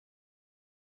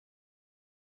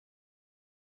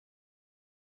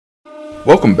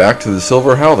Welcome back to the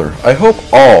Silver Howler. I hope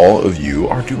all of you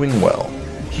are doing well.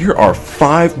 Here are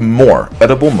 5 more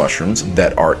edible mushrooms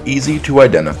that are easy to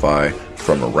identify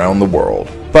from around the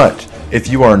world. But if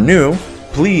you are new,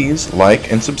 please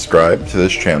like and subscribe to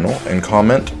this channel and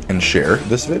comment and share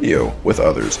this video with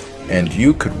others. And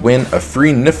you could win a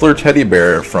free Niffler teddy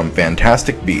bear from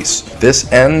Fantastic Beasts.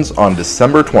 This ends on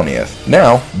December 20th.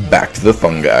 Now, back to the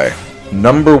fungi.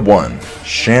 Number 1,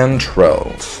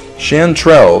 chanterelles.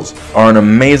 Chanterelles are an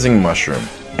amazing mushroom,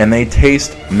 and they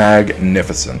taste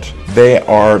magnificent. They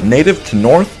are native to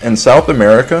North and South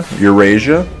America,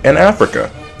 Eurasia, and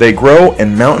Africa. They grow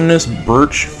in mountainous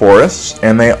birch forests,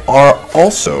 and they are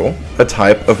also a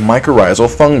type of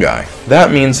mycorrhizal fungi.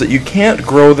 That means that you can't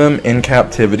grow them in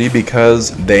captivity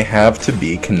because they have to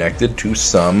be connected to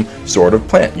some sort of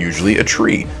plant, usually a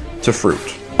tree, to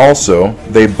fruit. Also,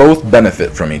 they both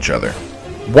benefit from each other.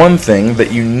 One thing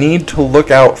that you need to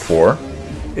look out for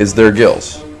is their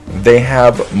gills. They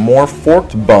have more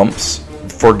forked bumps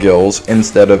for gills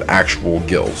instead of actual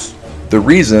gills. The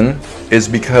reason is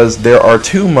because there are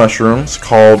 2 mushrooms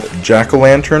called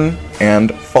jack-o'-lantern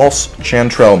and false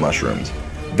chanterelle mushrooms.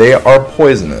 They are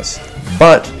poisonous,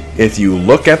 but if you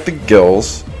look at the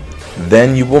gills,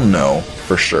 then you will know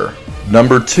for sure.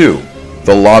 Number 2,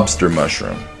 the lobster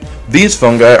mushroom. These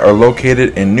fungi are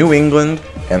located in New England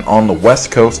and on the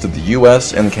west coast of the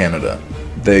US and Canada.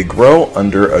 They grow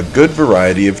under a good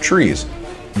variety of trees,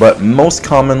 but most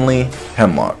commonly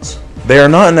hemlocks. They are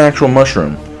not an actual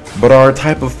mushroom, but are a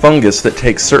type of fungus that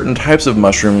takes certain types of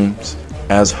mushrooms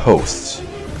as hosts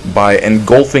by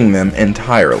engulfing them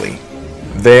entirely.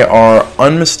 They are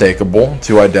unmistakable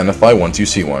to identify once you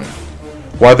see one.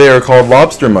 Why they are called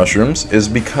lobster mushrooms is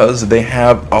because they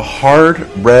have a hard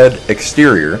red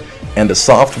exterior and a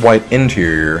soft white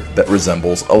interior that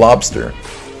resembles a lobster.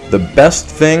 The best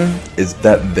thing is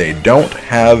that they don't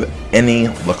have any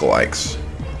lookalikes.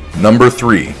 Number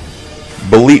 3,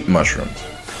 bolete mushrooms.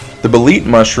 The bolete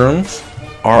mushrooms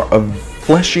are a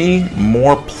fleshy,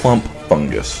 more plump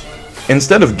fungus.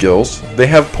 Instead of gills, they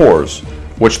have pores,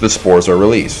 which the spores are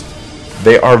released.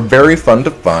 They are very fun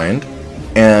to find,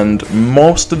 and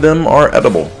most of them are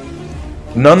edible.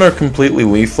 None are completely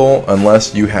lethal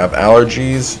unless you have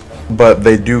allergies, but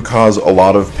they do cause a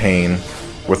lot of pain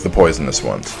with the poisonous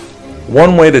ones.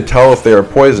 One way to tell if they are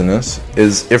poisonous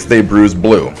is if they bruise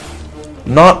blue.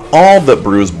 Not all that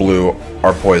bruise blue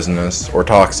are poisonous or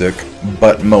toxic,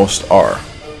 but most are.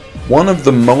 One of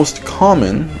the most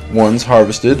common ones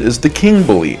harvested is the king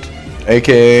bolete,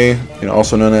 aka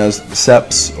also known as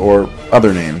seps or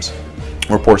other names,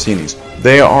 or porcinis.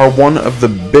 They are one of the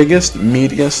biggest,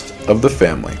 meatiest of the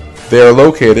family. They are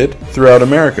located throughout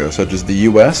America, such as the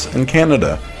US and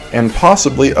Canada, and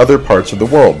possibly other parts of the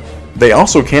world. They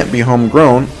also can't be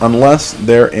homegrown unless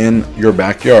they're in your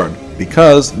backyard,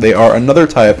 because they are another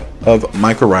type of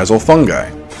mycorrhizal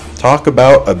fungi. Talk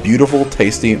about a beautiful,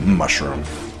 tasty mushroom.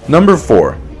 Number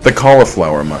 4, the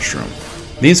cauliflower mushroom.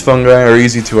 These fungi are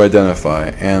easy to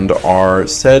identify and are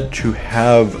said to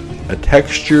have a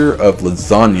texture of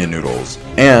lasagna noodles,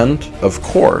 and, of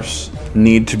course,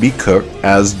 need to be cooked,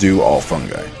 as do all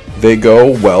fungi. They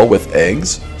go well with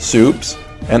eggs, soups,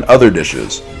 and other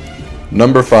dishes.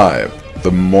 Number 5,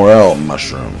 the morel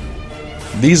mushroom.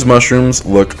 These mushrooms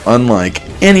look unlike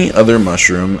any other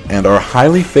mushroom and are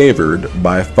highly favored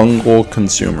by fungal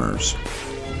consumers.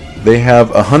 They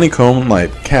have a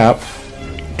honeycomb-like cap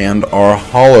and are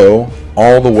hollow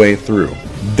all the way through.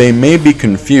 They may be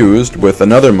confused with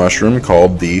another mushroom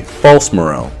called the false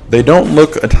morel. They don't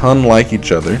look a ton like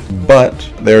each other, but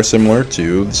they are similar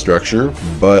to the structure,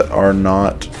 but are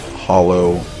not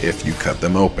hollow if you cut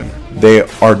them open. They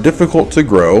are difficult to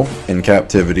grow in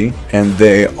captivity, and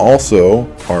they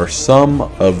also are some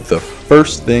of the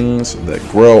first things that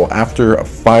grow after a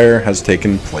fire has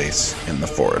taken place in the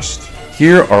forest.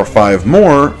 Here are 5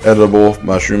 more edible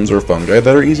mushrooms or fungi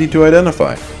that are easy to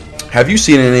identify. Have you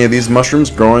seen any of these mushrooms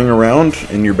growing around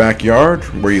in your backyard,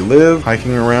 where you live,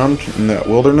 hiking around in that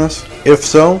wilderness? If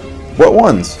so, what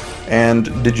ones?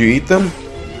 And did you eat them?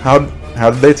 How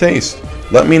did they taste?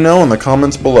 Let me know in the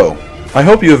comments below. I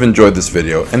hope you have enjoyed this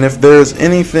video, and if there is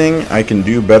anything I can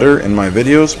do better in my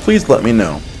videos, please let me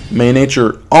know. May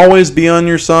nature always be on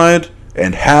your side,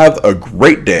 and have a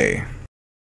great day.